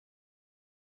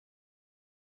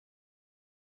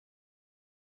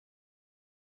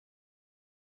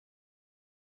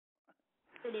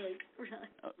it is.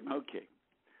 Okay.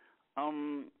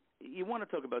 You want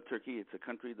to talk about Turkey? It's a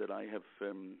country that I have,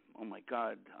 oh my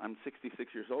God, I'm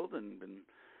 66 years old and been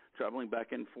traveling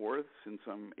back and forth since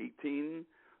I'm 18.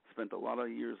 Spent a lot of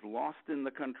years lost in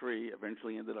the country,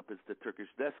 eventually ended up as the Turkish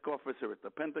desk officer at the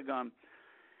Pentagon.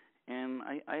 And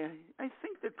I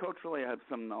think that culturally I have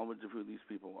some knowledge of who these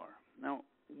people are. Now,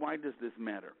 why does this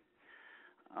matter?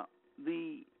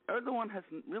 The Erdogan has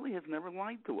never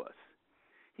lied to us.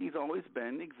 He's always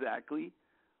been exactly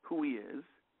who he is.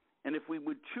 And if we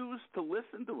would choose to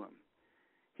listen to him,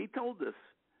 he told us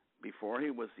before he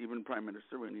was even prime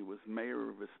minister, when he was mayor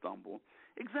of Istanbul,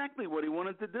 exactly what he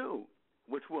wanted to do,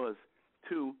 which was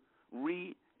to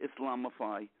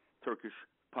re-Islamify Turkish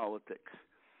politics.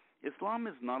 Islam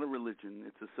is not a religion,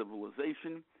 it's a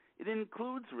civilization. It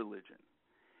includes religion.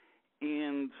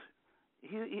 And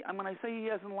when I say he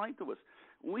hasn't lied to us,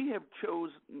 we have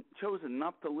chosen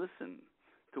not to listen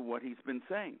to what he's been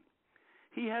saying.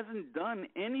 He hasn't done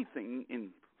anything,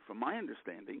 from my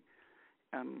understanding,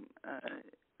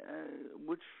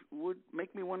 which would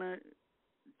make me want to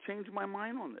change my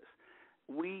mind on this.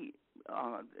 When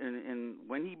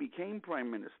he became prime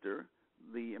minister,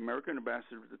 the American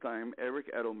ambassador at the time,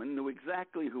 Eric Edelman, knew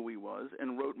exactly who he was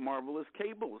and wrote marvelous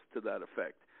cables to that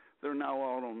effect. They're now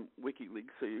out on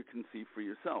WikiLeaks, so you can see for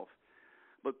yourself.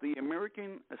 But the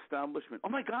American establishment, oh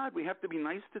my God, we have to be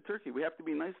nice to Turkey. We have to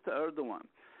be nice to Erdogan.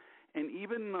 And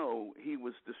even though he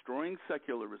was destroying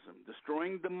secularism,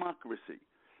 destroying democracy,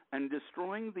 and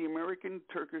destroying the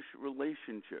American-Turkish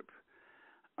relationship,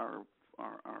 our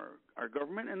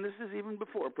government, and this is even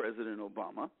before President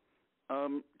Obama,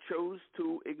 chose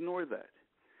to ignore that.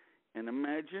 And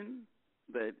imagine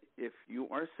that if you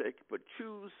are sick but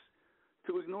choose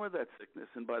to ignore that sickness,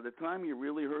 and by the time you're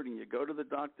really hurting, you go to the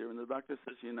doctor, and the doctor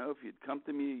says, if you'd come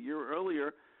to me a year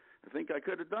earlier, I think I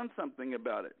could have done something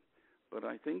about it. But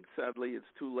I think, sadly,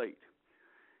 it's too late.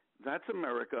 That's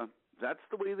America. That's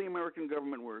the way the American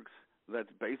government works. That's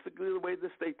basically the way the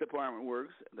State Department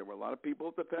works. There were a lot of people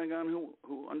at the Pentagon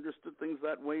who understood things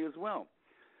that way as well.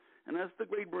 And as the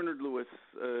great Bernard Lewis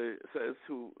says,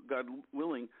 who, God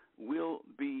willing, will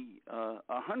be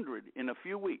 100 in a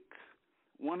few weeks,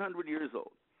 100 years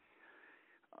old.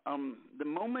 The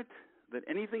moment that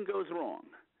anything goes wrong,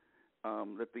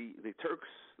 that the Turks,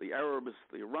 the Arabs,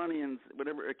 the Iranians,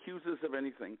 whatever, accuse us of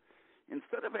anything,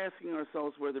 instead of asking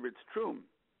ourselves whether it's true,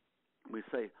 we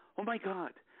say, oh my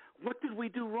God, what did we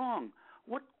do wrong?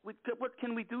 What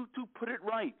can we do to put it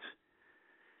right?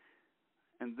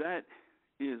 And that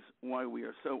is why we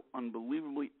are so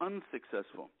unbelievably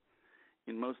unsuccessful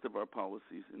in most of our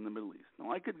policies in the Middle East.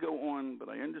 Now, I could go on, but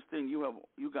I understand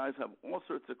you guys have all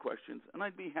sorts of questions, and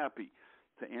I'd be happy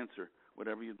to answer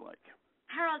whatever you'd like.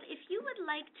 Harold, if you would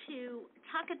like to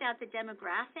talk about the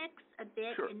demographics a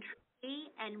bit Sure. in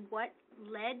Turkey and what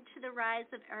led to the rise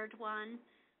of Erdogan,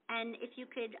 and if you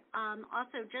could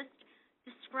also just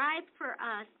describe for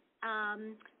us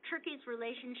Turkey's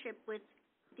relationship with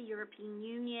the European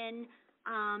Union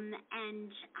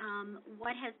and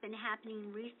what has been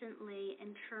happening recently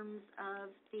in terms of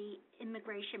the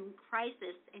immigration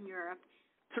crisis in Europe.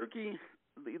 Turkey,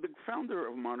 the founder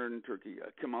of modern Turkey,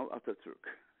 Kemal Atatürk,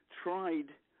 tried,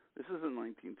 this is in the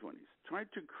 1920s,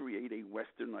 tried to create a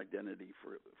Western identity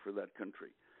for that country.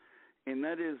 And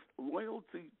that is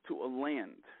loyalty to a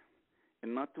land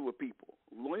and not to a people.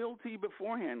 Loyalty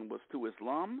beforehand was to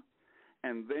Islam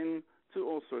and then to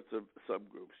all sorts of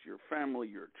subgroups, your family,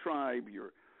 your tribe,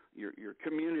 your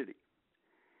community.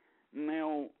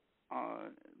 Now,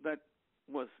 that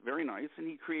was very nice, and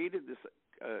he created this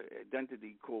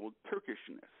identity called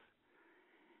Turkishness.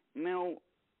 Now,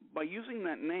 by using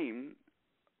that name,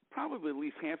 probably at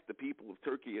least half the people of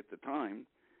Turkey at the time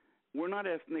were not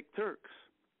ethnic Turks.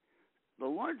 The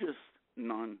largest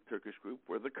non-Turkish group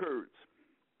were the Kurds.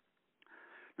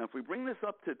 Now, if we bring this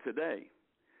up to today,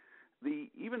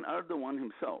 even Erdogan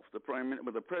himself, the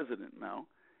president now,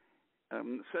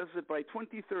 says that by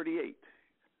 2038,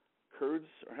 Kurds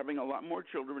are having a lot more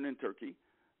children in Turkey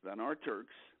than are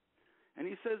Turks, and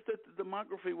he says that the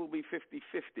demography will be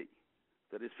 50-50.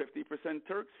 That is 50%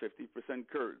 Turks, 50%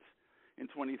 Kurds in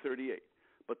 2038.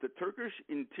 But the Turkish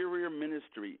Interior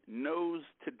Ministry knows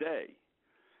today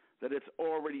that it's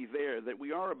already there, that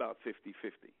we are about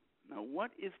 50-50. Now,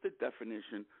 what is the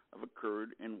definition of a Kurd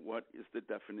and what is the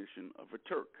definition of a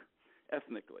Turk,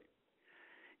 ethnically?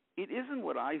 It isn't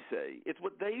what I say, it's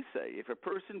what they say. If a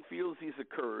person feels he's a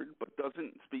Kurd but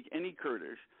doesn't speak any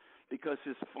Kurdish because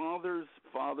his father's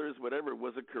whatever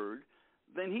was a Kurd,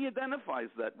 then he identifies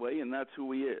that way and that's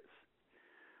who he is.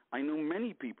 I know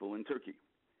many people in Turkey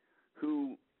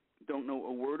who don't know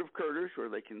a word of Kurdish, or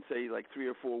they can say like 3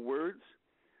 or 4 words,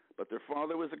 but their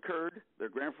father was a Kurd, their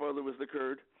grandfather was the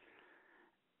Kurd.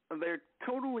 They're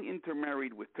totally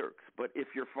intermarried with Turks, but if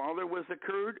your father was a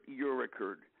Kurd, you're a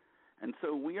Kurd. And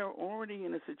so we are already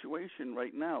in a situation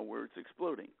right now where it's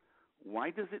exploding.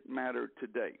 Why does it matter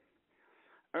today?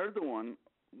 Erdogan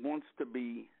wants to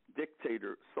be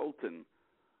dictator, sultan,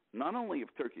 not only of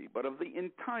Turkey, but of the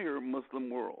entire Muslim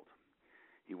world.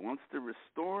 He wants to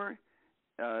restore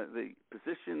the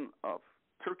position of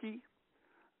Turkey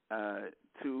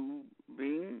to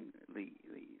being the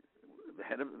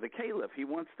head of the caliph. He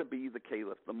wants to be the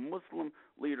caliph, the Muslim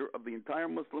leader of the entire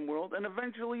Muslim world, and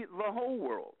eventually the whole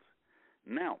world.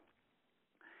 Now,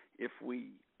 if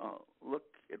we look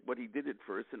at what he did at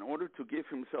first, in order to give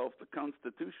himself the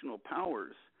constitutional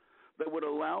powers that would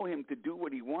allow him to do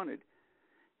what he wanted,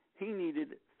 he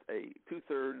needed a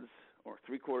 2/3 or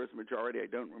 3/4 majority, I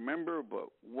don't remember, but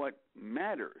what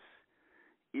matters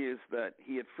is that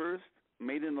he at first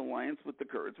made an alliance with the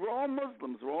Kurds. We're all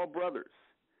Muslims, we're all brothers,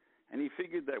 and he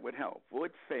figured that would help. Well,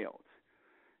 it failed.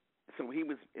 So he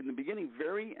was, in the beginning,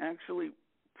 very actually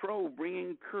pro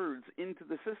bringing Kurds into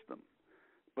the system.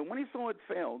 But when he saw it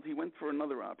failed, he went for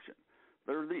another option.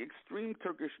 There are the extreme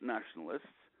Turkish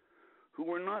nationalists who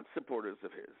were not supporters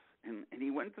of his. And he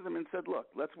went to them and said, look,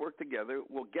 let's work together.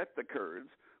 We'll get the Kurds.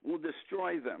 We'll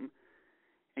destroy them.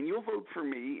 And you'll vote for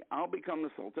me. I'll become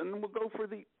the Sultan. And we'll go for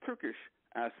the Turkish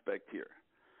aspect here.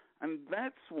 And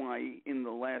that's why in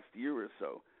the last year or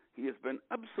so, he has been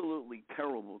absolutely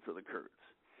terrible to the Kurds.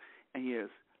 And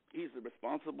he's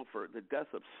responsible for the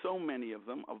death of so many of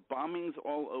them, of bombings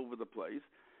all over the place.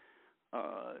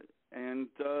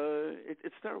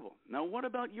 It's terrible. Now, what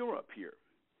about Europe here?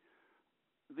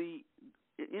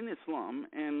 In Islam,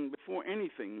 and before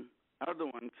anything,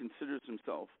 Erdogan considers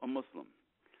himself a Muslim.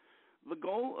 The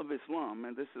goal of Islam,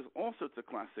 and this is all sorts of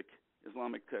classic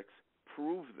Islamic texts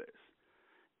prove this,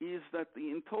 is that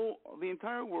the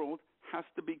entire world has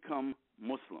to become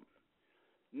Muslim.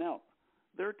 Now,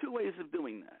 there are two ways of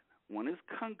doing that. One is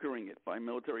conquering it by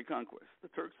military conquest. The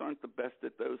Turks aren't the best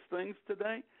at those things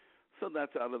today, so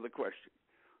that's out of the question.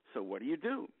 So what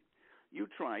do? You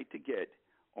try to get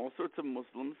all sorts of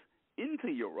Muslims into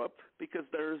Europe, because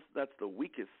that's the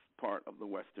weakest part of the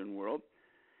Western world,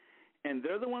 and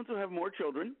they're the ones who have more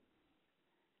children,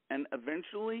 and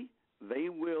eventually they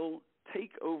will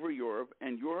take over Europe,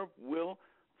 and Europe will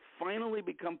finally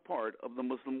become part of the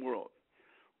Muslim world.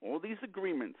 All these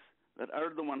agreements that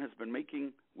Erdogan has been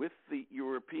making with the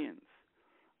Europeans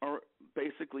are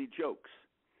basically jokes.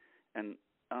 And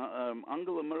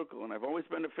Angela Merkel, and I've always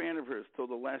been a fan of hers till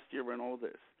the last year and all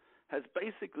this, has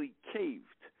basically caved.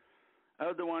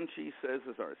 Erdogan, she says,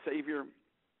 is our savior.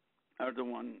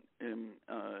 Erdogan,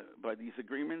 by these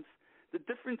agreements. The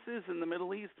difference is in the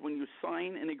Middle East, when you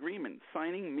sign an agreement,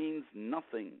 signing means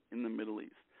nothing in the Middle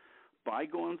East.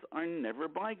 Bygones are never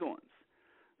bygones.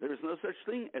 There is no such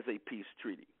thing as a peace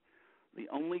treaty. The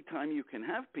only time you can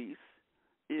have peace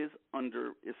is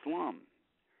under Islam.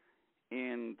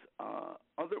 And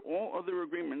all other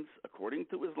agreements, according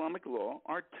to Islamic law,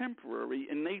 are temporary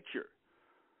in nature.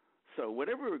 So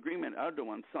whatever agreement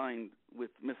Erdogan signed with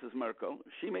Mrs. Merkel,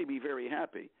 she may be very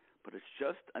happy, but it's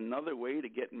just another way to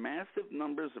get massive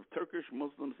numbers of Turkish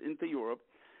Muslims into Europe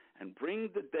and bring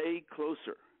the day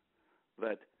closer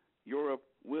that Europe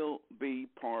will be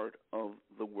part of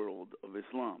the world of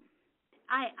Islam.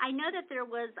 I know that there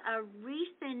was a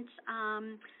recent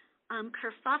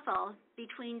kerfuffle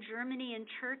between Germany and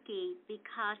Turkey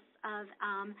because of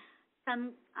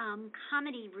some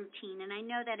comedy routine, and I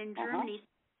know that in Germany,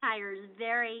 satire is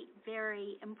very,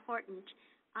 very important.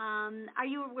 Are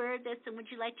you aware of this, and would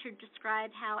you like to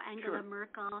describe how Angela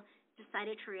Merkel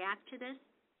decided to react to this?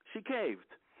 She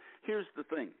caved. Here's the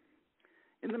thing.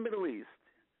 In the Middle East,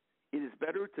 it is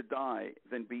better to die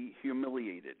than be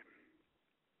humiliated.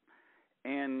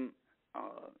 And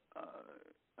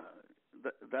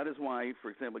that is why, for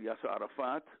example, Yasser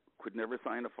Arafat could never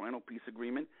sign a final peace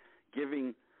agreement,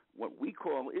 giving what we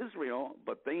call Israel,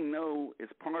 but they know is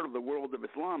part of the world of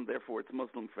Islam, therefore it's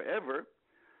Muslim forever.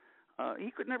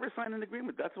 He could never sign an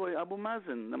agreement. That's why Abu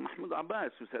Mazen, the Mahmoud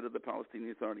Abbas, who's head of the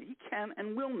Palestinian Authority, he can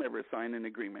and will never sign an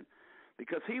agreement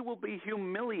because he will be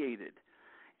humiliated.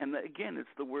 And again,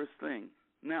 it's the worst thing.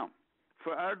 Now,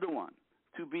 for Erdogan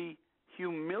to be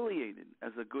humiliated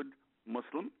as a good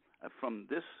Muslim from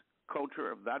this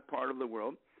culture of that part of the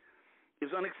world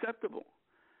is unacceptable.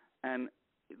 And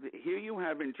here you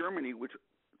have in Germany, which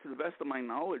to the best of my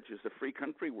knowledge is a free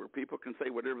country where people can say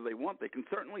whatever they want. They can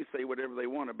certainly say whatever they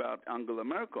want about Angela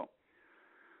Merkel.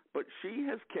 But she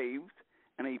has caved,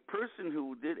 and a person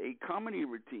who did a comedy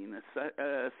routine,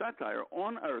 a satire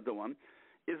on Erdogan,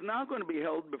 is now going to be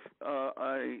held,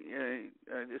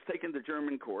 is taken to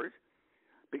German court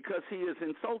because he has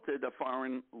insulted a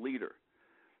foreign leader.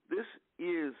 This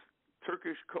is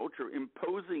Turkish culture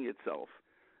imposing itself,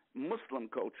 Muslim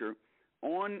culture,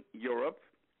 on Europe.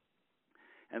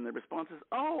 And the response is,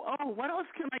 what else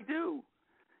can I do?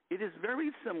 It is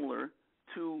very similar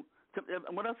to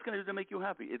what else can I do to make you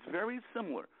happy? It's very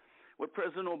similar what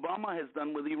President Obama has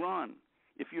done with Iran.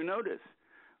 If you notice,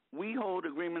 we hold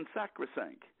agreements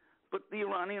sacrosanct, but the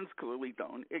Iranians clearly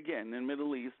don't. Again, in the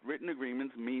Middle East, written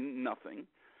agreements mean nothing.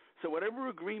 So whatever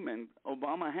agreement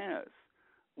Obama has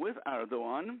with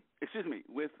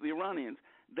with the Iranians,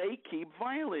 they keep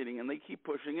violating and they keep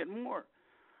pushing it more.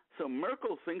 So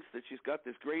Merkel thinks that she's got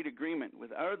this great agreement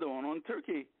with Erdogan on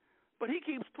Turkey, but he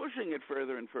keeps pushing it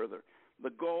further and further.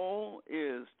 The goal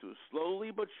is to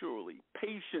slowly but surely,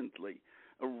 patiently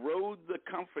erode the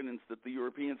confidence that the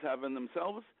Europeans have in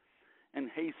themselves and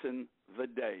hasten the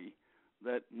day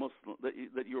that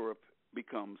Europe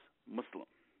becomes Muslim.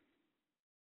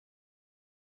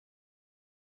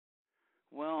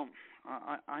 Well,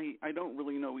 I don't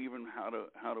really know even how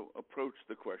to approach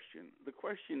the question. The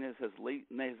question is, has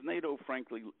NATO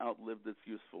frankly outlived its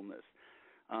usefulness?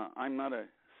 I'm not a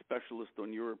specialist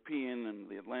on European and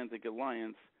the Atlantic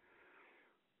Alliance,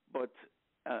 but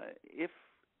if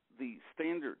the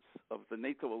standards of the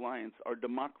NATO alliance are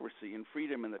democracy and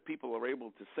freedom and that people are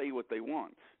able to say what they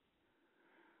want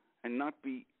and not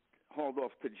be hauled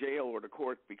off to jail or to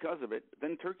court because of it,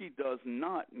 then Turkey does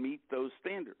not meet those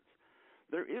standards.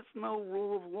 There is no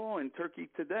rule of law in Turkey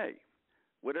today.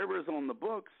 Whatever is on the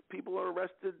books, people are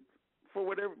arrested for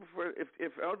whatever,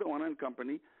 if Erdogan and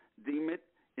company deem it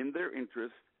in their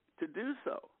interest to do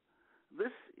so.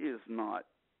 This is not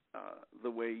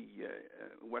the way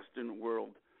Western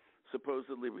world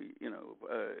supposedly,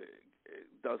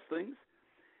 does things.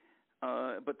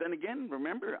 But then again,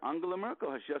 remember, Angela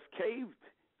Merkel has just caved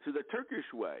to the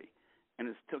Turkish way, and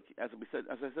as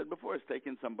I said before, has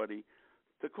taken somebody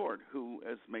to court who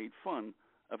has made fun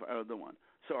of Erdogan.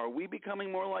 So are we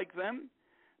becoming more like them?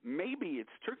 Maybe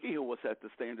it's Turkey who will set the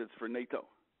standards for NATO,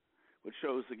 which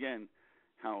shows again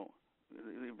how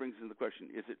it brings into the question,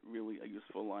 is it really a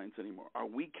useful alliance anymore? Are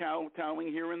we kowtowing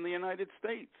here in the United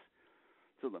States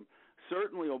to them?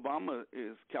 Certainly Obama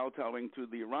is kowtowing to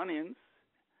the Iranians,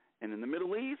 and in the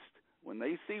Middle East, when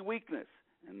they see weakness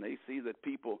and they see that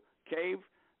people cave,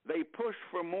 they push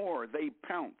for more, they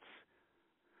pounce.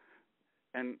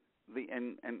 And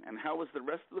how is the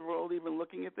rest of the world even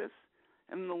looking at this?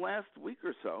 And in the last week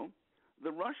or so,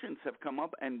 the Russians have come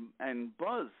up and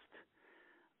buzzed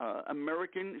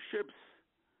American ships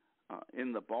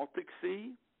in the Baltic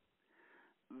Sea.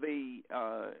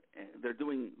 They're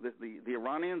doing the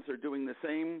Iranians are doing the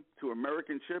same to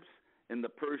American ships in the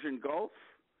Persian Gulf.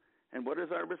 And what is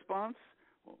our response?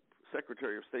 Well,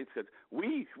 Secretary of State said,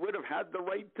 we would have had the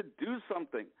right to do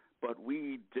something, but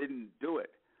we didn't do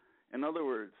it. In other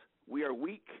words, we are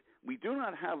weak. We do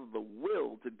not have the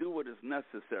will to do what is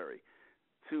necessary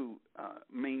to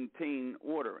maintain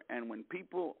order. And when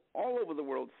people all over the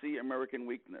world see American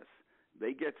weakness,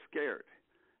 they get scared.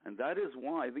 And that is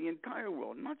why the entire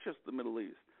world, not just the Middle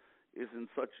East, is in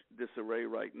such disarray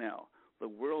right now. The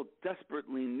world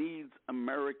desperately needs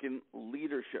American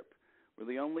leadership. We're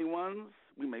the only ones.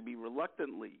 We may be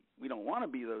reluctantly. We don't want to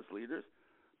be those leaders,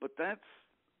 but that's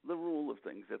the rule of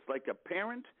things. It's like a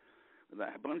parent with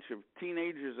a bunch of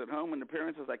teenagers at home, and the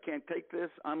parent says, I can't take this,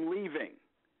 I'm leaving.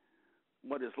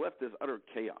 What is left is utter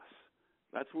chaos.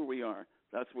 That's where we are.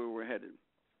 That's where we're headed.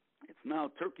 It's now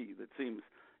Turkey that seems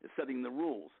is setting the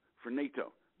rules for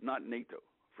NATO, not NATO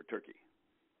for Turkey.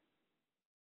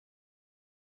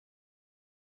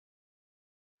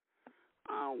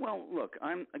 Well, look,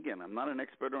 I'm not an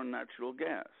expert on natural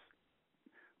gas,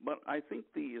 but I think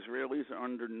the Israelis are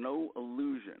under no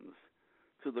illusions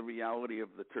to the reality of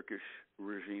the Turkish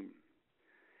regime.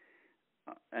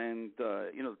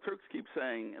 The Turks keep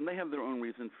saying, and they have their own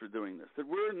reasons for doing this, that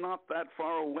we're not that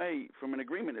far away from an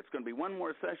agreement. It's going to be one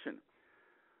more session.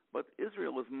 But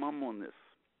Israel is mum on this.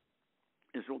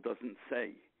 Israel doesn't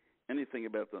say anything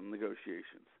about the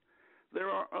negotiations. There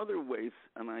are other ways,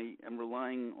 and I am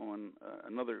relying on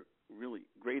another really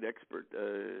great expert,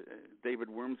 David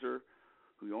Wormser,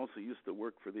 who also used to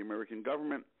work for the American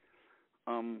government,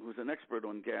 who's an expert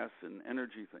on gas and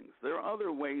energy things. There are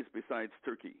other ways besides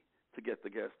Turkey to get the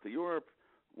gas to Europe.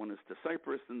 One is to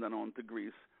Cyprus and then on to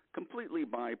Greece, completely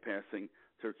bypassing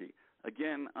Turkey.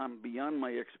 Again, I'm beyond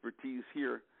my expertise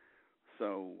here.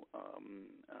 So,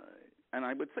 and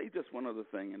I would say just one other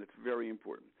thing, and it's very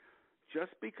important.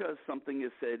 Just because something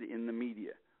is said in the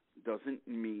media doesn't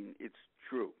mean it's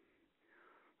true.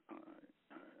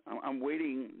 I I'm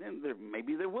waiting, and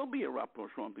maybe there will be a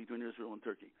rapprochement between Israel and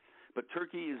Turkey. But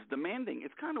Turkey is demanding.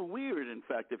 It's kind of weird, in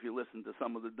fact, if you listen to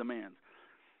some of the demands.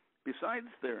 Besides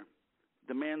their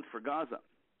demands for Gaza,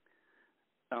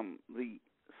 the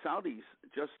Saudis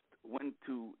just went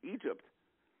to Egypt,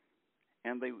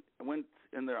 and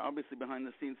they're obviously behind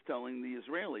the scenes telling the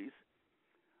Israelis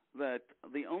that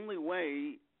the only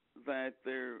way that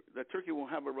Turkey will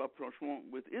have a rapprochement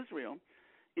with Israel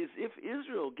is if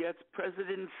Israel gets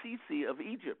President Sisi of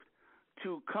Egypt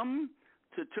to come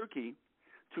to Turkey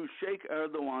to shake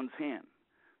Erdogan's hand.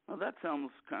 Now that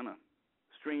sounds kind of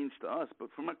strange to us, but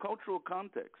from a cultural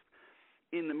context,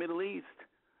 in the Middle East,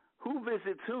 who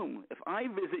visits whom? If I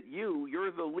visit you,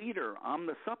 you're the leader, I'm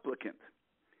the supplicant.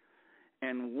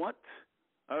 And what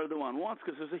Erdogan wants,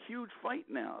 because there's a huge fight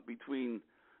now between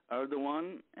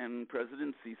Erdogan and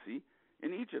President Sisi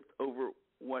in Egypt over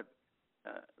what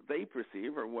they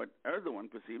perceive, or what Erdogan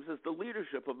perceives, as the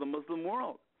leadership of the Muslim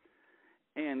world.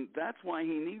 And that's why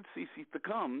he needs Sisi to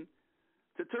come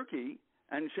to Turkey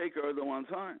and shake Erdogan's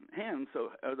hand so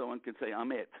Erdogan can say,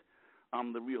 I'm it.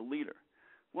 I'm the real leader.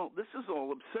 Well, this is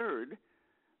all absurd.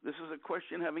 This is a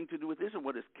question having to do with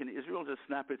Israel. Can Israel just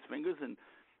snap its fingers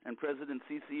and President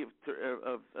Sisi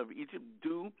of Egypt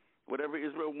do whatever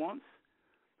Israel wants?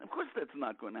 Of course that's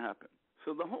not going to happen.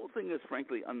 So the whole thing is,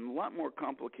 frankly, a lot more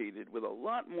complicated with a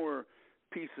lot more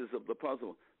pieces of the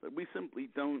puzzle that we simply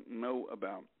don't know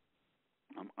about.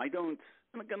 And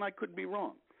again, I could be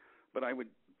wrong, but I would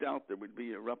doubt there would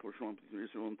be a rapprochement between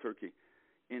Israel and Turkey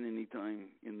in any time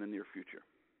in the near future.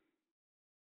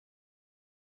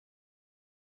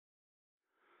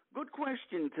 Good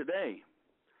question today.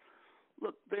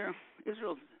 Look,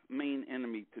 Israel's main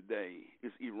enemy today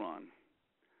is Iran.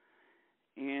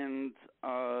 And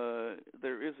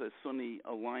there is a Sunni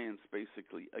alliance,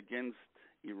 basically, against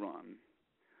Iran.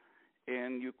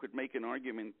 And you could make an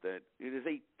argument that it is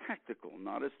a tactical,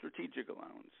 not a strategic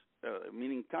alliance.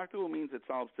 Meaning tactical means it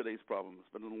solves today's problems,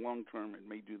 but in the long term it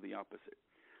may do the opposite.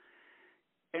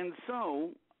 And so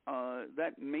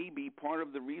that may be part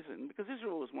of the reason, because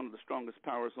Israel is one of the strongest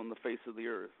powers on the face of the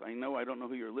earth. I don't know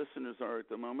who your listeners are at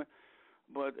the moment,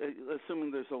 but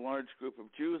assuming there's a large group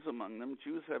of Jews among them,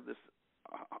 Jews have this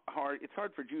it's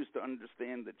hard for Jews to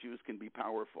understand that Jews can be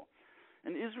powerful.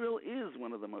 And Israel is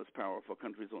one of the most powerful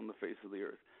countries on the face of the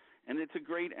earth. And it's a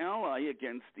great ally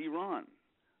against Iran.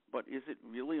 But is it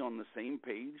really on the same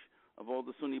page of all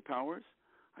the Sunni powers?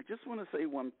 I just want to say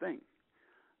one thing,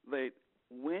 that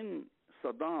when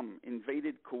Saddam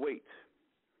invaded Kuwait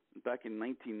back in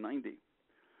 1990,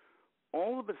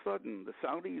 all of a sudden the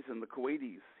Saudis and the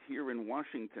Kuwaitis here in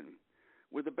Washington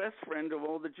were the best friend of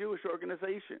all the Jewish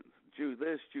organizations. Jew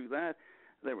this, Jew that.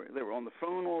 They were on the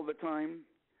phone all the time,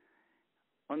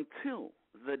 until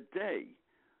the day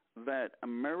that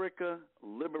America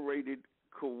liberated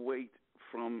Kuwait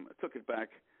took it back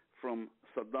from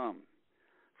Saddam.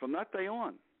 From that day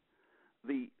on,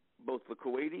 both the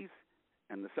Kuwaitis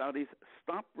and the Saudis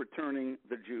stopped returning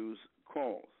the Jews'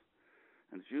 calls.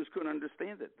 And the Jews couldn't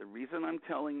understand it. The reason I'm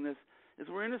telling this is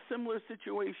we're in a similar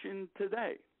situation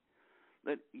today.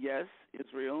 That yes,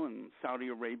 Israel and Saudi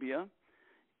Arabia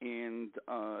and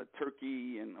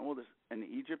Turkey and all this and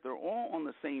Egypt are all on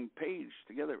the same page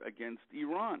together against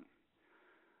Iran.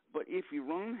 But if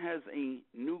Iran has a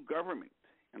new government,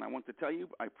 and I want to tell you,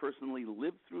 I personally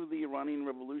lived through the Iranian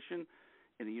Revolution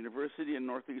in a university in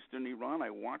northeastern Iran.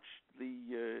 I watched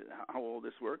how all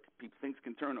this worked. Things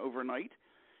can turn overnight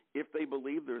if they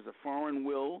believe there's a foreign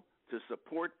will to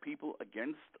support people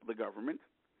against the government.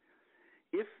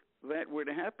 If that were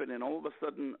to happen, and all of a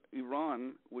sudden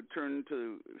Iran would return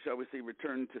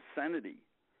to sanity,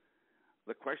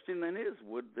 the question then is,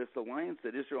 would this alliance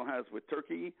that Israel has with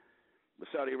Turkey, with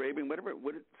Saudi Arabia, whatever,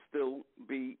 would it still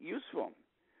be useful?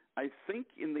 I think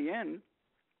in the end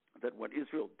that what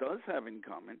Israel does have in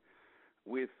common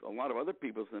with a lot of other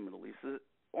peoples in the Middle East is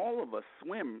all of us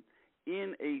swim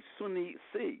in a Sunni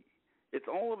sea. It's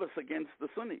all of us against the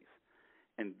Sunnis.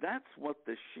 And that's what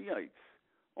the Shiites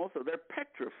also, they're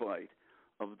petrified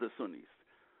of the Sunnis.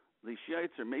 The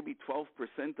Shiites are maybe 12%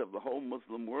 of the whole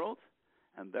Muslim world,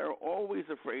 and they're always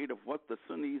afraid of what the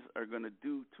Sunnis are going to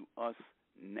do to us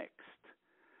next.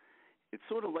 It's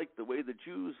sort of like the way the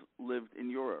Jews lived in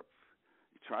Europe.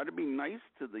 You try to be nice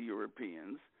to the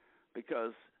Europeans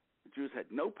because the Jews had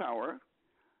no power,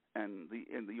 and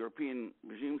the European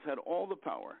regimes had all the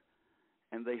power.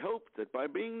 And they hoped that by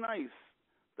being nice,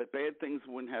 that bad things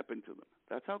wouldn't happen to them.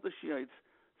 That's how the Shiites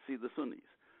see the Sunnis.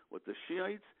 What the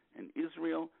Shiites and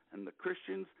Israel and the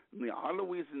Christians and the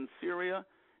Alawis in Syria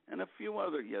and a few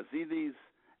other Yazidis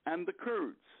and the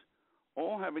Kurds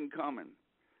all have in common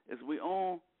is we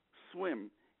all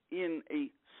swim in a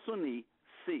Sunni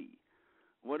sea.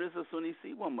 What is a Sunni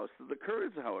sea? Well, most of the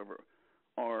Kurds, however,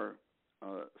 are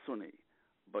Sunni.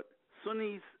 But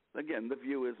Sunnis, again, the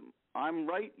view is, I'm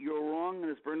right, you're wrong,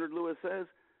 and as Bernard Lewis says,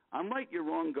 I'm right, you're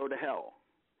wrong, go to hell.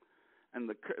 And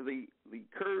the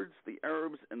Kurds, the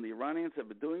Arabs, and the Iranians have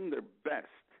been doing their best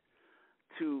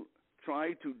to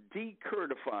try to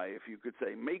de-Kurdify, if you could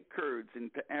say, make Kurds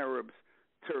into Arabs,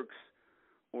 Turks,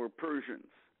 or Persians,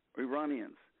 or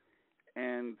Iranians.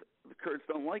 And the Kurds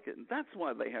don't like it. And that's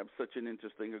why they have such an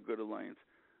interesting, a good alliance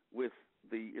with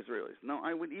the Israelis. Now,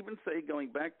 I would even say, going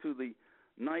back to the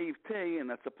naivete, and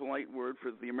that's a polite word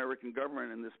for the American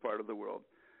government in this part of the world,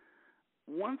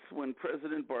 once when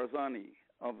President Barzani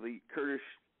of the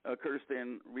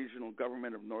Kurdistan regional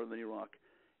government of northern Iraq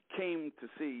came to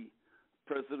see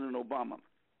President Obama,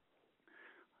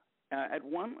 at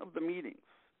one of the meetings,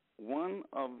 one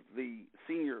of the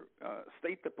senior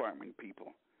State Department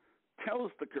people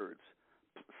tells the Kurds,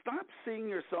 stop seeing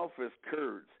yourself as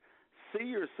Kurds, see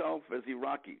yourself as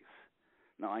Iraqis.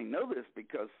 Now, I know this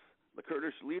because the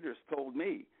Kurdish leaders told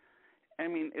me. I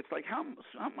mean, it's like, how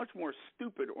much more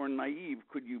stupid or naive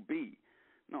could you be?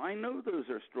 Now, I know those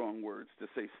are strong words to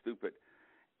say stupid.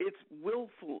 It's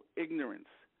willful ignorance.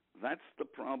 That's the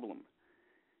problem.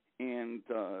 And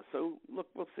so, look,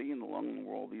 we'll see in the long run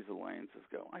where all these alliances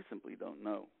go. I simply don't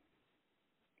know.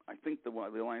 I think the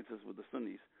alliances with the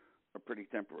Sunnis are pretty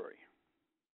temporary.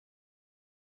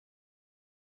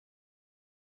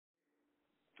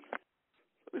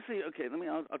 Let's see. Okay,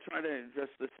 I'll try to address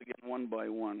this again one by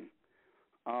one.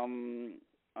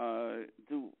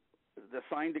 Do the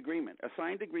signed agreement. A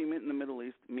signed agreement in the Middle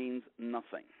East means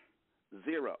nothing,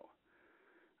 zero.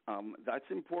 That's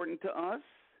important to us,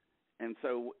 and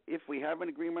so if we have an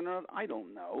agreement or not, I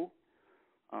don't know.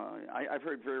 I've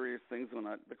heard various things on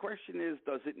that. The question is,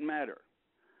 does it matter?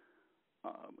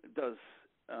 Does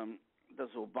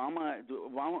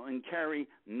Obama and Kerry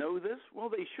know this? Well,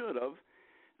 they should have.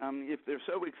 If they're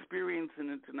so experienced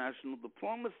in international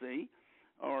diplomacy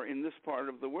or in this part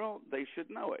of the world, they should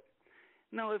know it.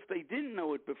 Now, if they didn't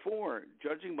know it before,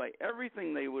 judging by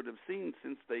everything they would have seen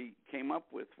since they came up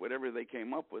with whatever they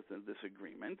came up with in this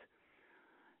agreement,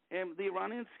 and the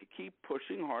Iranians keep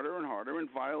pushing harder and harder and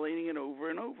violating it over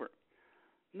and over.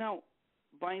 Now,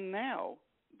 by now,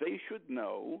 they should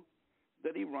know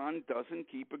that Iran doesn't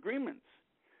keep agreements.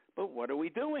 But what are we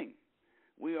doing?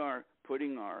 We are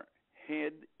putting our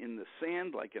head in the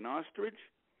sand like an ostrich,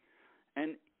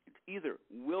 and either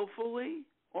willfully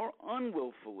or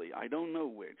unwillfully, I don't know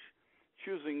which,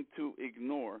 choosing to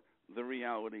ignore the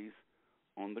realities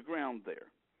on the ground there.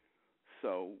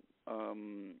 So,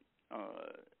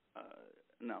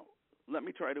 now, let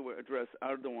me try to address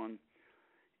Erdogan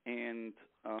and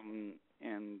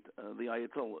the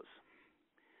Ayatollahs.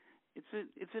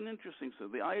 It's an interesting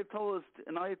story.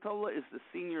 An Ayatollah is the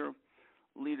senior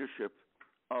leadership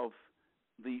of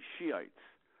the Shiites.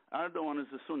 Erdogan is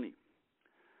a Sunni.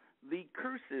 The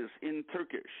curses in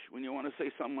Turkish, when you want to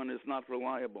say someone is not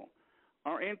reliable,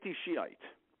 are anti-Shiite.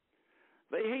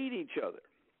 They hate each other.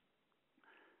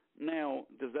 Now,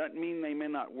 does that mean they may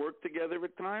not work together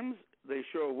at times? They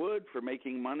sure would, for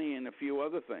making money and a few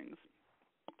other things.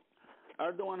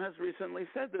 Erdogan has recently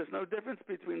said there's no difference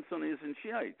between Sunnis and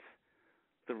Shiites.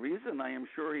 The reason I am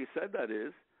sure he said that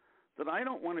is that I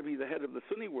don't want to be the head of the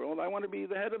Sunni world. I want to be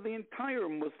the head of the entire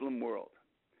Muslim world.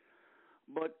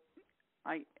 But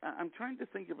I'm trying to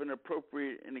think of an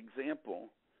appropriate example,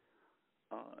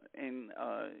 and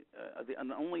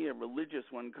only a religious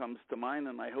one comes to mind,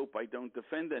 and I hope I don't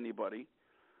offend anybody.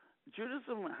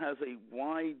 Judaism has a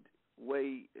wide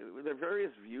way. There are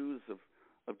various views of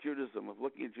Judaism, of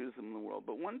looking at Judaism in the world.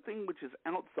 But one thing which is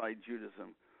outside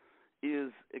Judaism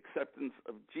is acceptance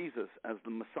of Jesus as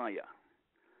the Messiah.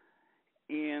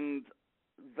 And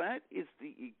that is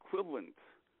the equivalent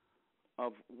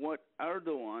of what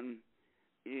Erdogan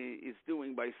is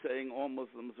doing by saying all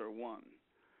Muslims are one.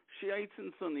 Shiites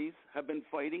and Sunnis have been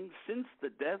fighting since the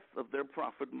death of their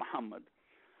prophet Muhammad.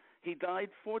 He died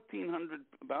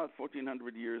about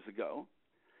 1400 years ago,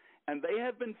 and they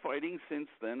have been fighting since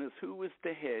then as who is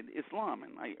to head Islam.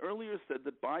 And I earlier said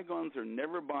that bygones are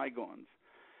never bygones.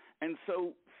 And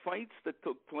so fights that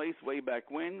took place way back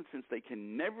when, since they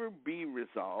can never be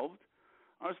resolved,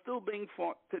 are still being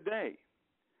fought today.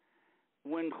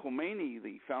 When Khomeini,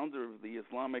 the founder of the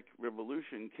Islamic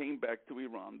Revolution, came back to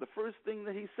Iran, the first thing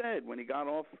that he said when he got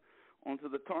off onto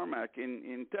the tarmac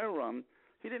in Tehran,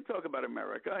 he didn't talk about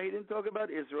America, he didn't talk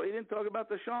about Israel, he didn't talk about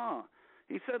the Shah.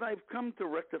 He said, I've come to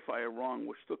rectify a wrong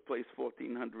which took place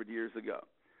 1400 years ago.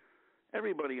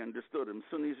 Everybody understood him,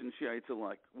 Sunnis and Shiites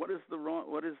alike. What is that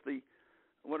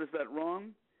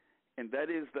wrong? and that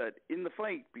is that in the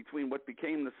fight between what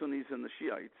became the Sunnis and the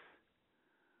Shiites,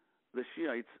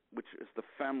 which is the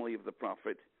family of the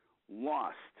Prophet,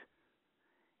 lost,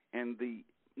 and the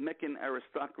Meccan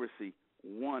aristocracy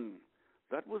won.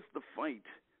 That was the fight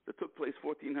that took place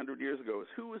 1,400 years ago. Is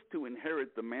who was to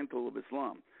inherit the mantle of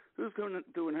Islam? Who's going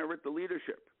to inherit the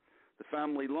leadership? The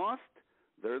family lost.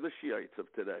 They're the Shiites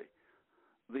of today.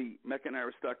 The Meccan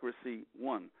aristocracy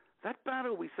won. That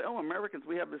battle, we say, oh, Americans,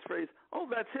 we have this phrase, oh,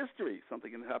 that's history.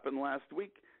 Something that happened last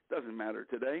week. Doesn't matter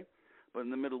today. But in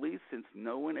the Middle East, since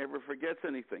no one ever forgets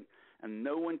anything, and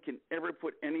no one can ever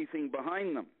put anything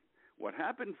behind them, what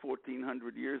happened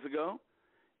 1,400 years ago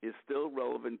is still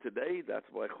relevant today. That's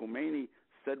why Khomeini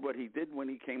said what he did when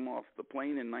he came off the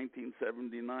plane in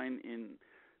 1979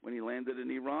 when he landed in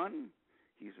Iran.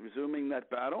 He's resuming that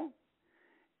battle.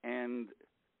 And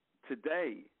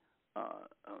today,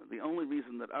 the only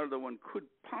reason that Erdogan could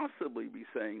possibly be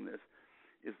saying this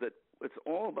is that it's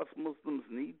all of us Muslims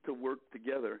need to work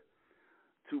together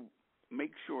to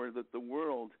make sure that the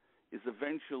world is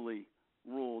eventually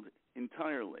ruled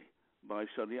entirely by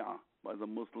Sharia, by the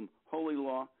Muslim holy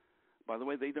law. By the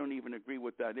way, they don't even agree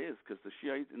what that is, because the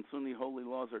Shiite and Sunni holy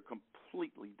laws are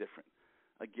completely different,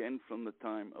 again, from the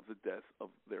time of the death of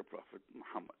their Prophet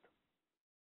Muhammad.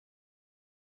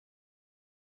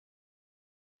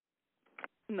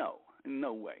 No, in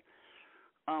no way.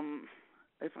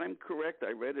 If I'm correct,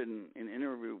 I read in an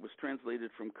interview, it was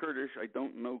translated from Kurdish, I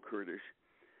don't know Kurdish,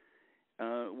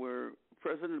 where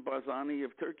President Barzani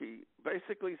of Turkey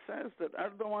basically says that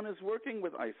Erdogan is working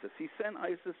with ISIS. He sent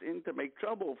ISIS in to make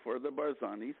trouble for the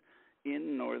Barzanis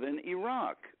in northern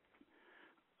Iraq.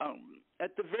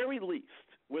 At the very least,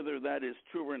 whether that is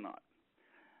true or not,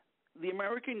 the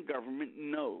American government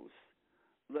knows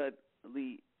that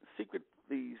the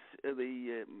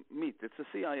MIT, it's the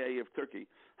CIA of Turkey,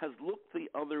 has looked the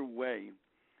other way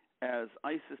as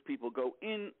ISIS people go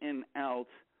in and out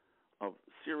of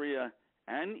Syria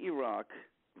and Iraq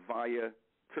via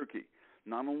Turkey.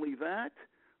 Not only that,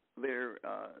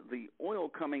 the oil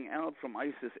coming out from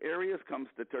ISIS areas comes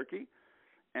to Turkey,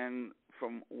 and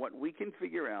from what we can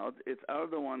figure out, it's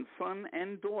Erdogan's son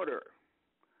and daughter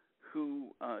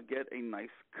who get a nice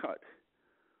cut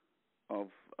of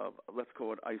let's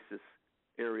call it ISIS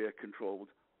area-controlled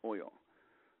oil.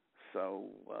 So,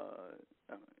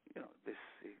 this,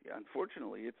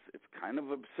 unfortunately, it's kind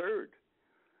of absurd.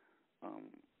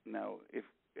 Now, if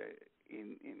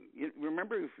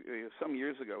remember some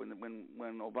years ago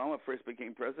when Obama first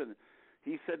became president,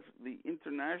 he said the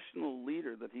international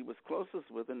leader that he was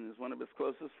closest with and is one of his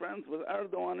closest friends was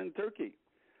Erdogan in Turkey.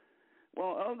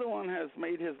 Well, Erdogan has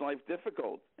made his life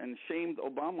difficult and shamed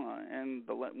Obama. And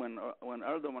when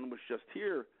Erdogan was just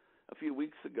here a few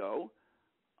weeks ago,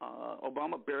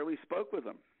 Obama barely spoke with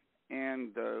him.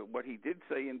 And what he did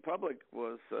say in public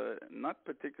was not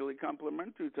particularly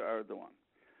complimentary to Erdogan.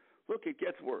 Look, it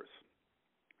gets worse.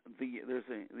 There's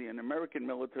an American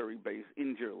military base,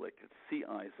 Incirlik. It's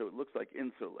CI, so it looks like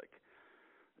Incirlik.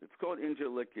 It's called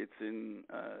Incirlik. It's in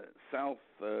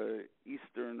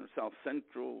southeastern or south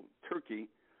central Turkey.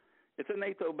 It's a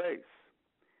NATO base.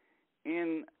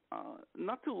 And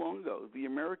not too long ago, the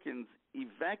Americans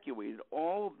evacuated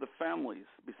all of the families,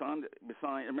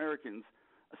 beside Americans,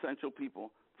 essential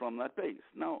people, from that base.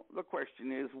 Now, the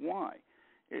question is why?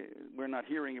 We're not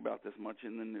hearing about this much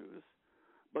in the news.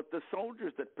 But the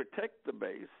soldiers that protect the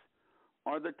base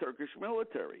are the Turkish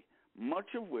military,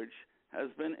 much of which has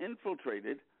been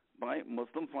infiltrated by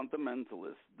Muslim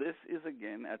fundamentalists. This is,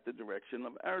 again, at the direction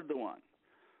of Erdogan.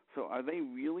 So are they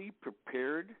really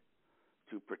prepared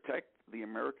to protect the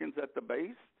Americans at the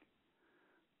base?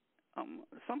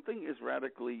 Something is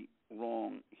radically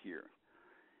wrong here.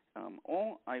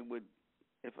 All I would,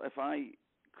 if I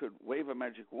could wave a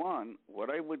magic wand, what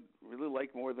I would really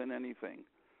like more than anything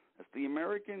is the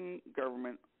American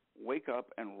government wake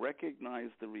up and recognize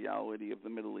the reality of the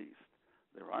Middle East.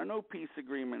 There are no peace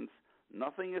agreements.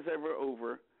 Nothing is ever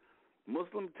over.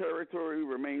 Muslim territory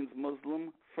remains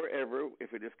Muslim forever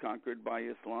if it is conquered by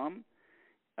Islam.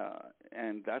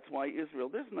 And that's why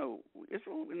Israel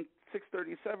in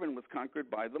 637 was conquered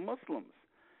by the Muslims.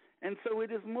 And so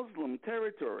it is Muslim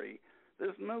territory.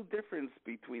 There's no difference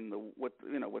between what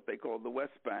they call the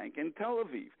West Bank and Tel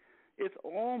Aviv. It's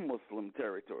all Muslim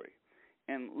territory.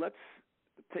 And let's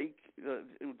take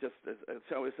just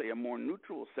shall we say, a more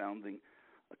neutral sounding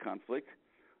conflict.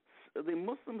 The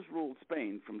Muslims ruled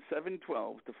Spain from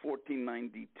 712 to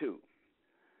 1492.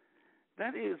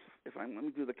 That is, let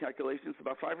me do the calculations,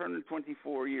 about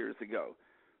 524 years ago,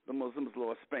 the Muslims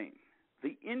lost Spain.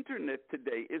 The internet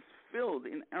today is filled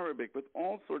in Arabic with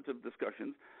all sorts of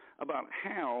discussions about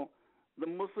how the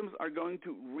Muslims are going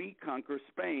to reconquer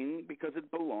Spain because it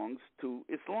belongs to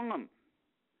Islam.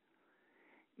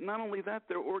 Not only that,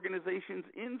 there are organizations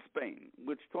in Spain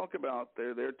which talk about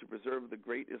they're there to preserve the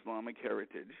great Islamic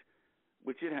heritage,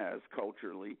 which it has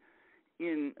culturally,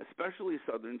 in especially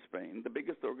southern Spain, the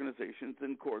biggest organizations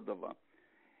in Cordoba.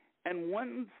 And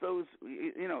once those,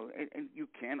 and you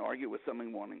can't argue with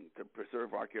someone wanting to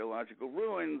preserve archaeological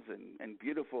ruins and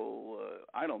beautiful,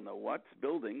 I don't know what,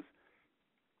 buildings.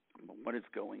 But what is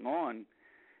going on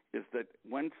is that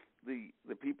once the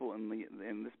people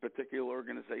in this particular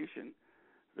organization,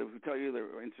 who tell you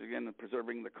they're interested in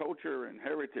preserving the culture and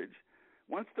heritage,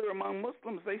 once they're among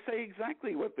Muslims, they say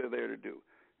exactly what they're there to do.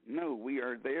 No, we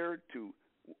are there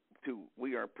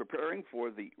we are preparing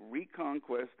for the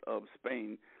reconquest of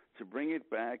Spain to bring it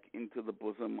back into the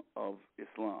bosom of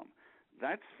Islam.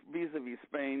 That's vis-a-vis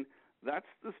Spain. That's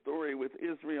the story with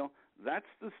Israel. That's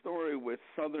the story with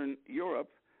southern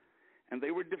Europe. And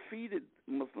they were defeated,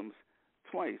 Muslims,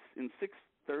 twice in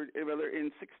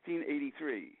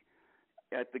 1683.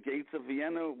 At the gates of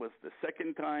Vienna was the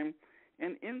second time.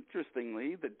 And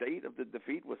interestingly, the date of the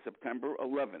defeat was September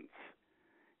 11th.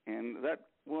 And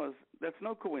that's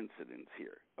no coincidence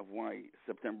here of why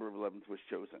September 11th was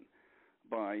chosen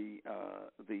by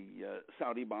the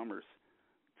Saudi bombers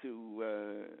to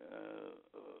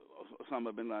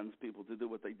Osama bin Laden's people to do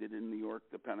what they did in New York,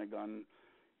 the Pentagon,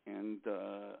 and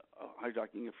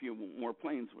hijacking a few more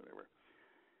planes, whatever.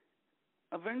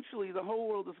 Eventually, the whole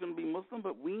world is going to be Muslim,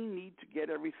 but we need to get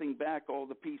everything back, all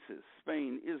the pieces,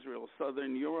 Spain, Israel,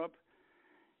 Southern Europe.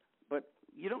 But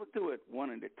you don't do it one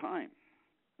at a time.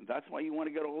 That's why you want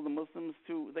to get all the Muslims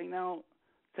they now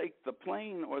take the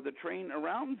plane or the train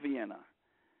around Vienna,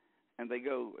 and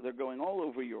they're going all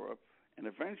over Europe, and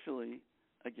eventually,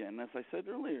 again, as I said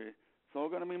earlier, it's all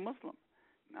going to be Muslim.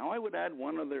 Now I would add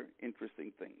one other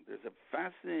interesting thing. There's a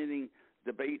fascinating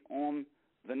debate on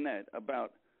the net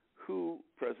about who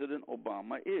President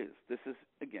Obama is. This is,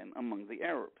 again, among the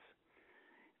Arabs.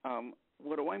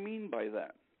 What do I mean by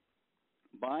that?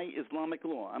 By Islamic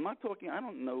law. I'm not talking, I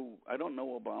don't know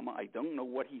Obama. I don't know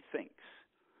what he thinks.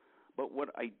 But what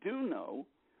I do know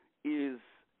is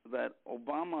that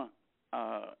Obama,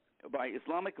 by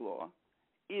Islamic law,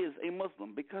 is a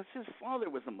Muslim because his father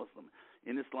was a Muslim.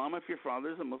 In Islam, if your father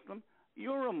is a Muslim,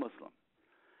 you're a Muslim.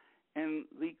 And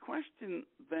the question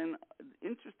then,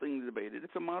 interestingly debated,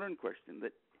 it's a modern question,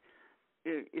 that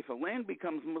if a land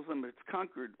becomes Muslim, it's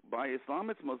conquered by Islam,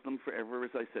 it's Muslim forever,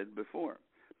 as I said before.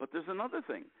 But there's another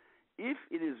thing. If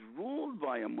it is ruled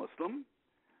by a Muslim,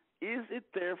 is it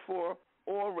therefore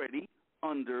already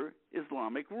under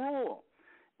Islamic rule?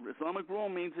 Islamic rule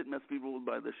means it must be ruled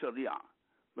by the Sharia,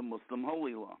 the Muslim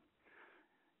holy law.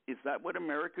 Is that what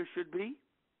America should be?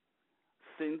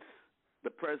 Since the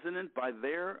president, by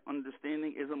their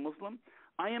understanding, is a Muslim?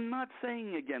 I am not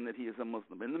saying again that he is a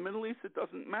Muslim. In the Middle East, it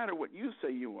doesn't matter what you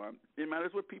say you are. It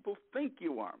matters what people think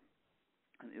you are.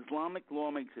 And Islamic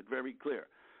law makes it very clear.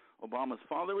 Obama's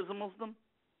father is a Muslim,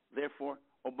 therefore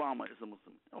Obama is a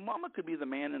Muslim. Obama could be the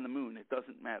man in the moon. It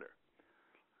doesn't matter.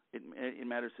 It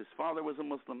matters his father was a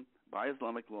Muslim. By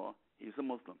Islamic law, he's a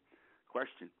Muslim.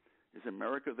 Question, is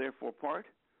America therefore part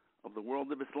of the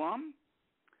world of Islam?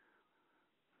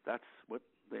 That's what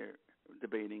they're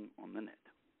debating on the net.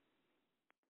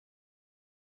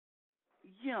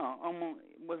 Yeah,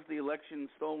 was the election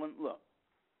stolen? Look,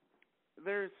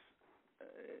 there's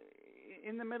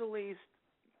in the Middle East,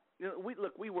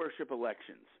 we worship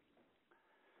elections.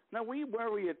 Now, we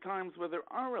worry at times whether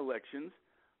our elections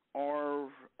are,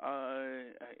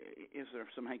 is there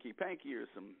some hanky-panky or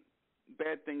some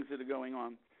bad things that are going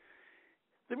on?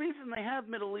 The reason they have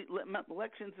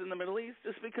elections in the Middle East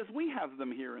is because we have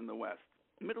them here in the West.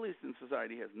 Middle Eastern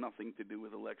society has nothing to do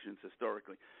with elections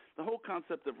historically. The whole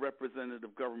concept of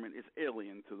representative government is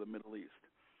alien to the Middle East.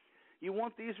 You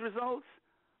want these results?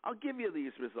 I'll give you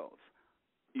these results.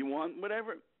 You want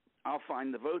whatever? I'll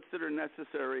find the votes that are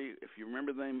necessary. If you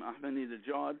remember the name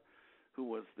Ahmadinejad, who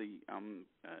was the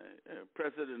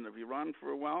president of Iran for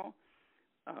a while,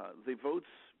 the votes,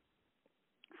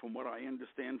 from what I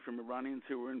understand from Iranians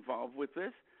who were involved with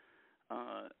this,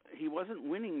 he wasn't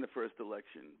winning the first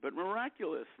election. But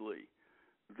miraculously,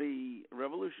 the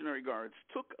Revolutionary Guards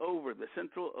took over the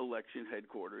Central Election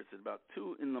Headquarters at about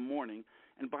 2 in the morning,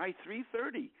 and by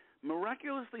 3:30,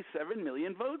 miraculously 7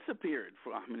 million votes appeared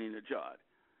for Ahmadinejad.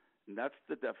 And that's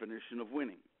the definition of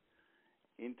winning.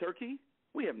 In Turkey,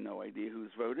 we have no idea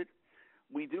who's voted.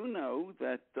 We do know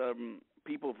that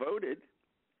people voted,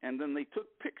 and then they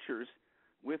took pictures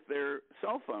with their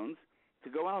cell phones to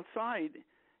go outside,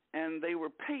 and they were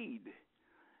paid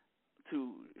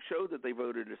to show that they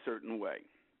voted a certain way.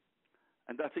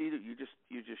 And that's how you do. You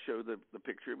just show the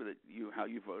picture that how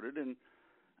you voted, and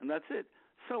that's it.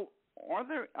 So are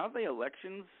they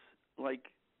elections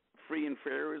like free and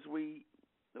fair as we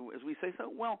say so?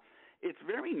 Well, it's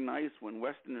very nice when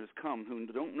Westerners come who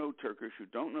don't know Turkish, who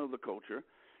don't know the culture,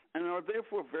 and are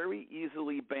therefore very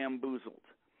easily bamboozled.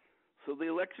 So the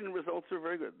election results are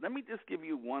very good. Let me just give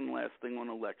you one last thing on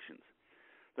elections.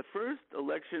 The first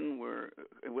election,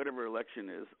 whatever election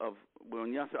is, of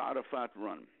when Yasser Arafat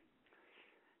run,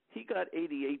 he got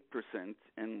 88%,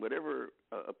 and whatever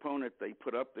opponent they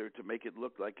put up there to make it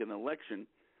look like an election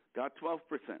got 12%.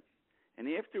 And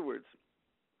afterwards,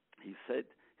 he's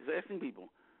asking people,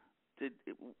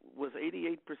 was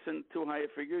 88% too high a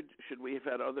figure? Should we have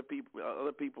had other people?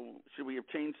 Should we have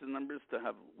changed the numbers to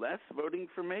have less voting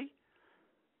for me?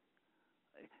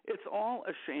 It's all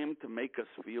a sham to make us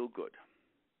feel good.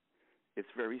 It's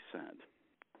very sad.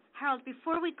 Harold,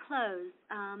 before we close,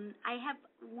 I have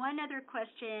one other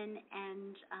question,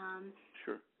 and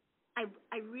sure.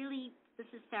 I really, this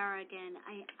is Sarah again.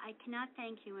 I cannot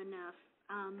thank you enough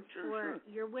for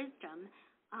your wisdom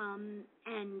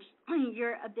and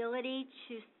your ability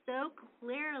to so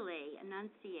clearly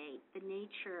enunciate the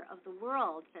nature of the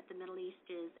world that the Middle East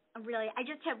is. Really, I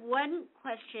just have one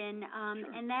question,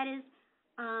 and that is,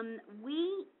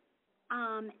 we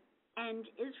and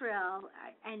Israel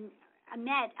and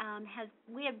Ahmet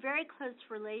we have very close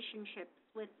relationships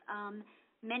with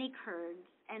many Kurds,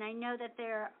 and I know that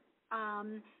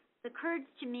the Kurds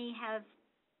to me have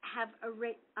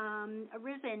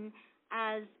arisen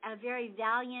as a very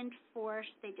valiant force.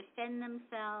 They defend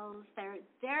themselves. They're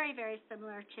very, very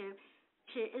similar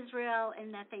to Israel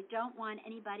in that they don't want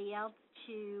anybody else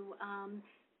to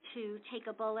take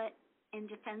a bullet in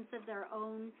defense of their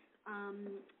own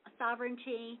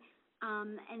sovereignty,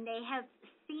 and they have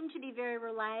seemed to be very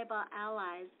reliable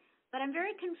allies. But I'm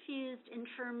very confused in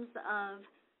terms of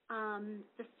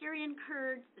the Syrian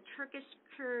Kurds, the Turkish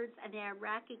Kurds, and the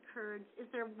Iraqi Kurds. Is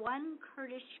there one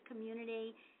Kurdish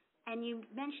community? And you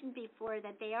mentioned before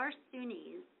that they are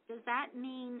Sunnis. Does that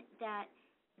mean that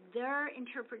their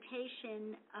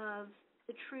interpretation of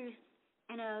the truth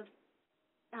and of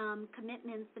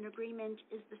commitments and agreement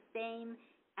is the same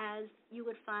as you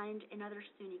would find in other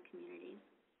Sunni communities?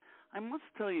 I must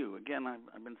tell you, again,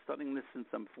 I've been studying this since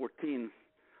I'm 14,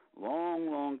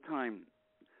 long time.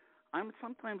 I'm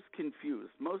sometimes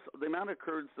confused. The amount of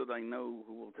Kurds that I know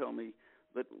who will tell me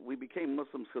that we became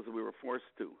Muslims because we were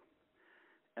forced to.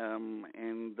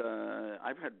 And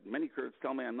I've had many Kurds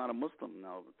tell me I'm not a Muslim.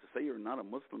 Now, to say you're not a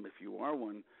Muslim if you are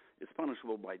one is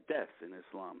punishable by death in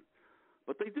Islam.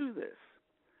 But they do this.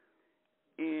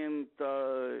 And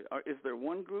is there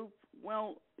one group?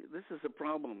 Well, this is a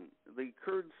problem. The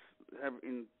Kurds have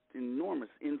enormous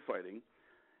infighting,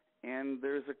 and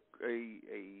there's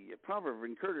a proverb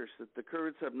in Kurdish that the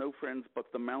Kurds have no friends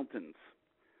but the mountains,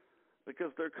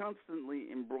 because they're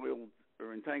constantly embroiled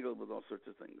or entangled with all sorts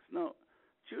of things. No,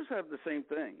 Jews have the same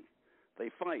thing. They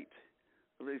fight.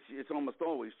 It's almost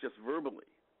always just verbally.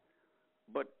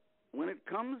 But when it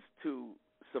comes to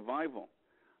survival,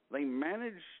 they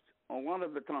managed a lot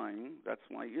of the time, that's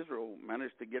why Israel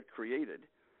managed to get created,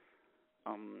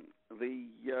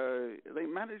 they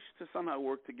managed to somehow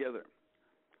work together.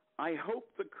 I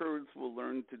hope the Kurds will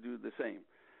learn to do the same.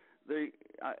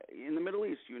 In the Middle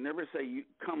East, you never say,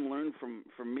 come learn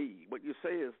from me. What you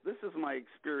say is, this is my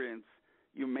experience,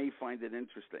 you may find it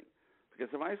interesting.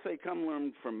 Because if I say, come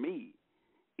learn from me,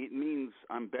 it means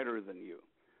I'm better than you.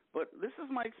 But this is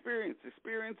my experience.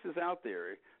 Experience is out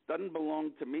there. It doesn't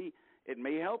belong to me. It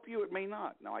may help you, it may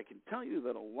not. Now, I can tell you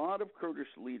that a lot of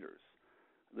Kurdish leaders,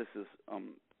 this is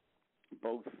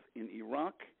both in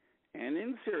Iraq and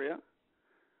in Syria,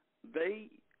 they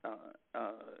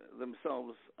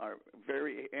themselves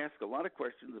ask a lot of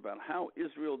questions about how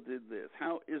Israel did this,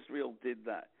 how Israel did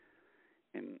that.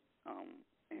 And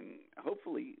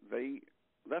hopefully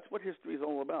that's what history is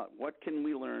all about. What can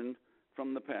we learn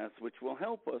from the past which will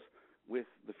help us with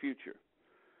the future?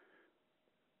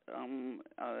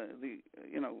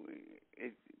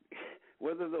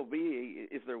 Whether there'll be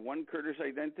is there one Kurdish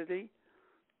identity?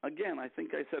 Again, I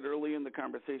think I said earlier in the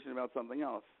conversation about something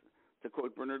else, to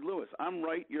quote Bernard Lewis, I'm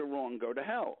right, you're wrong, go to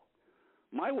hell.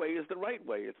 My way is the right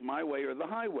way. It's my way or the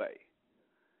highway.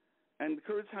 And the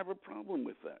Kurds have a problem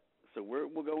with that. So where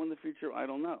it will go in the future, I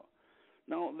don't know.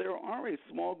 Now, there are a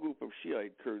small group of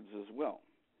Shiite Kurds as well.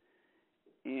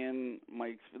 And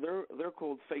they're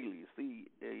called Failis. The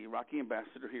Iraqi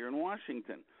ambassador here in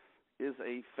Washington is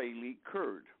a Faili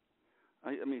Kurd.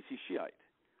 I mean, he's Shiite.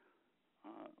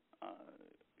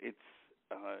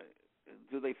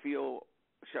 Do they feel,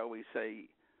 shall we say,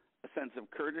 a sense of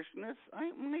Kurdishness.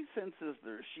 My sense is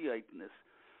their Shiiteness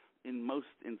in most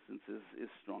instances is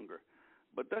stronger.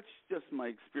 But that's just my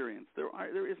experience.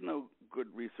 There is no good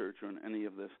research on any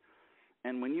of this.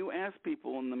 And when you ask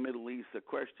people in the Middle East a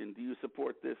question, do you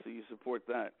support this or you support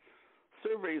that,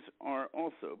 surveys are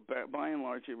also, by and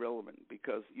large, irrelevant,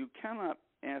 because you cannot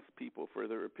ask people for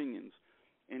their opinions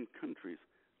in countries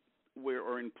where,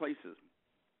 or in places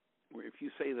where if you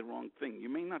say the wrong thing, you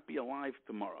may not be alive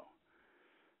tomorrow.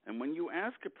 And when you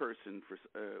ask a person for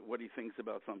what he thinks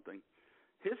about something,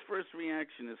 his first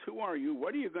reaction is, who are you,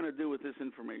 what are you going to do with this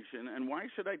information, and why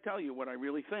should I tell you what I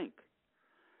really think?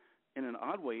 In an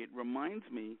odd way, it reminds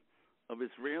me of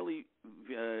Israeli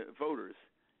voters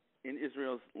in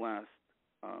Israel's last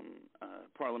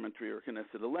parliamentary or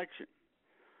Knesset election.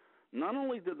 Not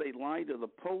only did they lie to the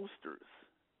pollsters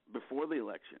before the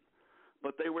election,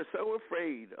 but they were so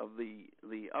afraid of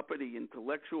the uppity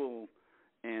intellectual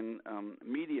and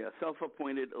media,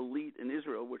 self-appointed elite in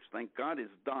Israel, which thank God is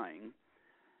dying.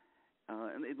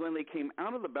 And when they came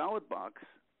out of the ballot box,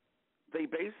 they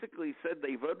basically said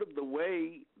they voted the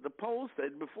way the polls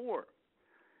said before.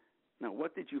 Now,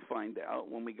 what did you find out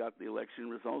when we got the election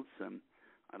results?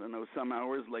 I don't know, some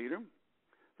hours later,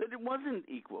 that it wasn't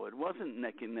equal. It wasn't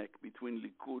neck and neck between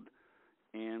Likud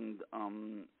and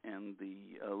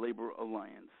the Labor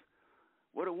Alliance.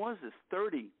 What it was is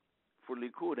 30 for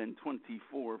Likud and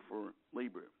 24 for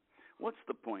Labor. What's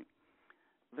the point?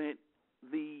 That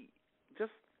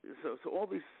so all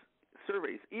these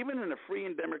surveys, even in a free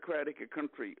and democratic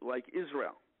country like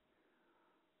Israel,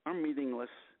 are meaningless.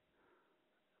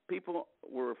 People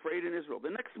were afraid in Israel. The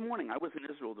next morning, I was in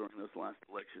Israel during this last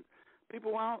election.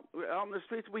 People out in the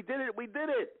streets, we did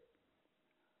it.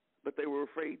 But they were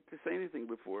afraid to say anything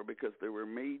before because they were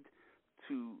made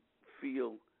to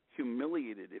feel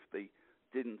humiliated if they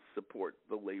didn't support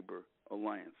the Labor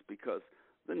Alliance, because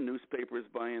the newspapers,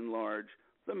 by and large,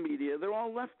 the media, they're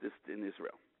all leftist in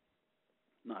Israel.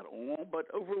 Not all, but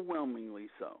overwhelmingly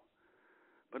so.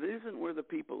 But it isn't where the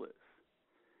people is.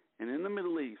 And in the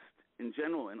Middle East, in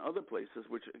general, in other places,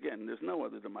 which, again, there's no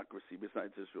other democracy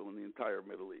besides Israel in the entire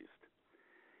Middle East,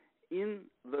 in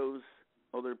those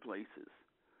other places,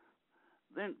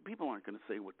 then people aren't going to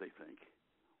say what they think.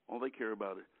 All they care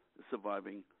about is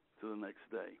surviving to the next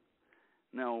day.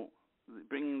 Now,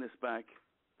 bringing this back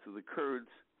to the Kurds,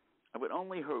 I would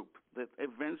only hope that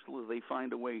eventually they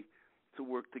find a way to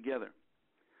work together.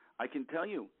 I can tell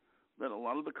you that a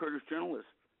lot of the Kurdish journalists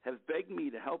have begged me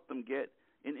to help them get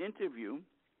an interview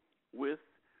with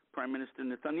Prime Minister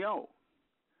Netanyahu.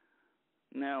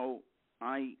 Now,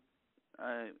 I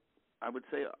would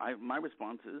say my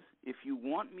response is, if you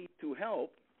want me to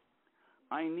help,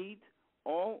 I need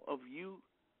all of you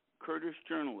Kurdish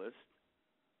journalists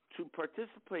to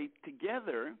participate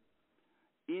together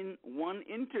in one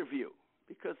interview,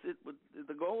 because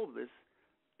the goal of this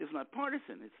is not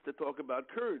partisan. It's to talk about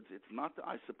Kurds. It's not that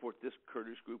I support this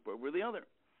Kurdish group over the other.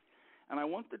 And I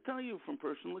want to tell you from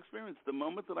personal experience, the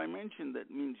moment that I mention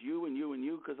that means you and you and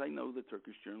you, because I know the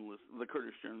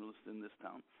Kurdish journalists in this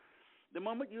town. The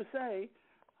moment you say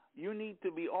you need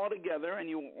to be all together and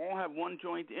you all have one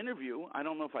joint interview, I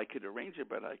don't know if I could arrange it,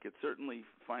 but I could certainly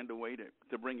find a way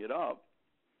to bring it up.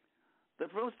 The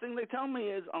first thing they tell me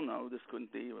is, oh no, this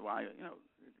couldn't be. Why?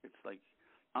 It's like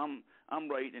I'm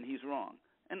right and he's wrong.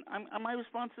 And my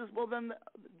response is, well,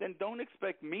 then don't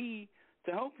expect me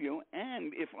to help you.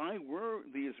 And if I were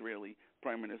the Israeli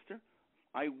prime minister,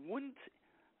 I wouldn't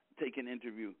take an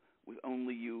interview with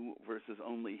only you versus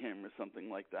only him or something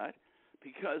like that,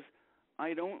 because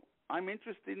I'm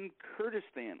interested in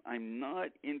Kurdistan. I'm not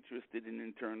interested in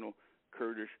internal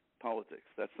Kurdish politics.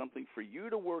 That's something for you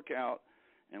to work out.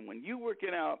 And when you work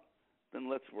it out, then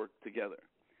let's work together.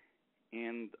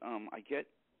 And I get,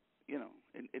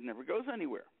 it never goes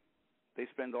anywhere. They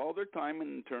spend all their time in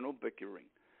internal bickering.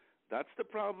 That's the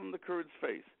problem the Kurds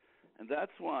face. And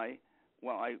that's why,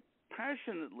 while I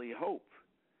passionately hope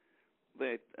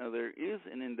that there is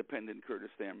an independent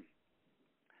Kurdistan,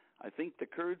 I think the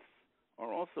Kurds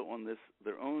are also on this,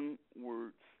 their own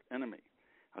words, enemy.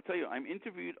 I'll tell you, I'm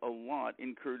interviewed a lot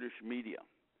in Kurdish media.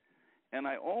 And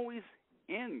I always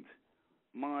end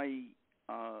my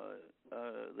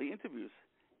the interviews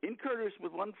in Kurdish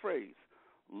with one phrase: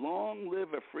 "Long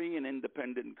live a free and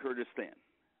independent Kurdistan,"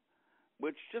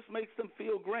 which just makes them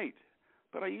feel great.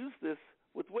 But I use this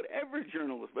with whatever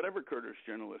Kurdish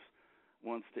journalist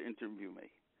wants to interview me.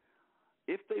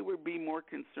 If they would be more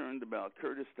concerned about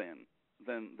Kurdistan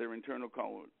than their internal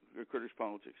Kurdish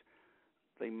politics,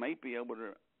 they might be able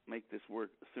to make this work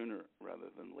sooner rather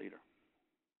than later.